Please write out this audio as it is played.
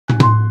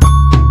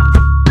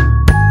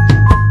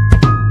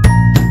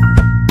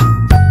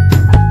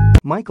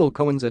Michael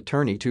Cohen's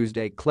attorney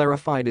Tuesday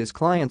clarified his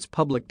client's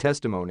public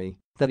testimony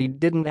that he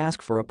didn't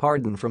ask for a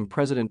pardon from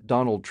President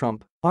Donald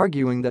Trump,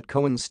 arguing that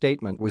Cohen's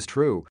statement was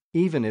true,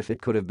 even if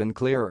it could have been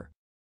clearer.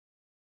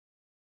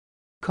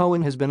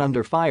 Cohen has been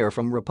under fire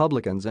from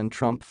Republicans and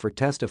Trump for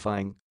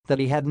testifying that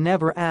he had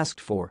never asked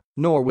for,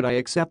 nor would I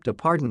accept a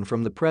pardon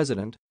from the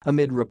president,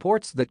 amid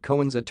reports that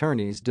Cohen's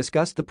attorneys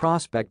discussed the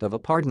prospect of a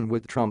pardon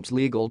with Trump's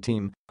legal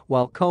team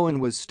while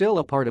Cohen was still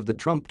a part of the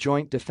Trump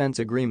joint defense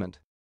agreement.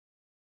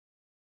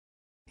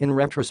 In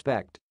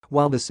retrospect,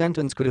 while the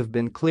sentence could have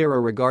been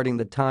clearer regarding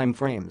the time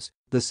frames,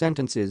 the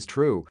sentence is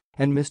true,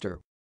 and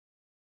Mr.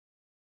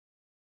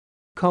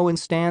 Cohen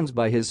stands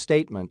by his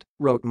statement,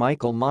 wrote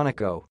Michael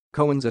Monaco,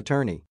 Cohen's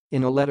attorney,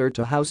 in a letter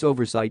to House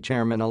Oversight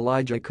Chairman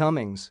Elijah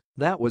Cummings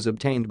that was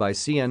obtained by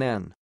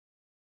CNN.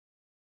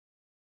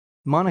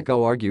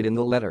 Monaco argued in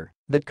the letter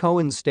that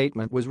Cohen's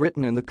statement was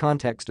written in the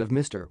context of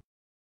Mr.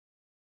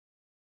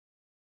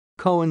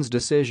 Cohen's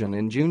decision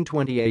in June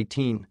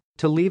 2018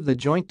 to leave the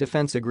joint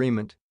defense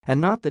agreement and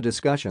not the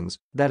discussions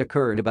that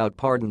occurred about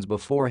pardons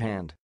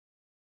beforehand.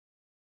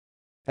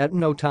 At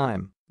no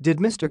time did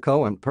Mr.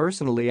 Cohen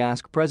personally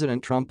ask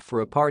President Trump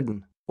for a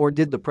pardon, or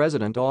did the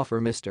president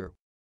offer Mr.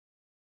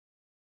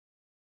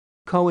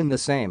 Cohen the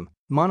same,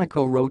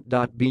 Monaco wrote.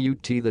 But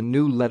the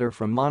new letter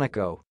from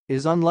Monaco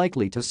is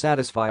unlikely to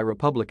satisfy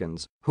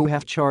Republicans who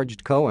have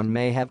charged Cohen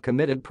may have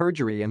committed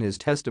perjury in his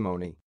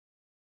testimony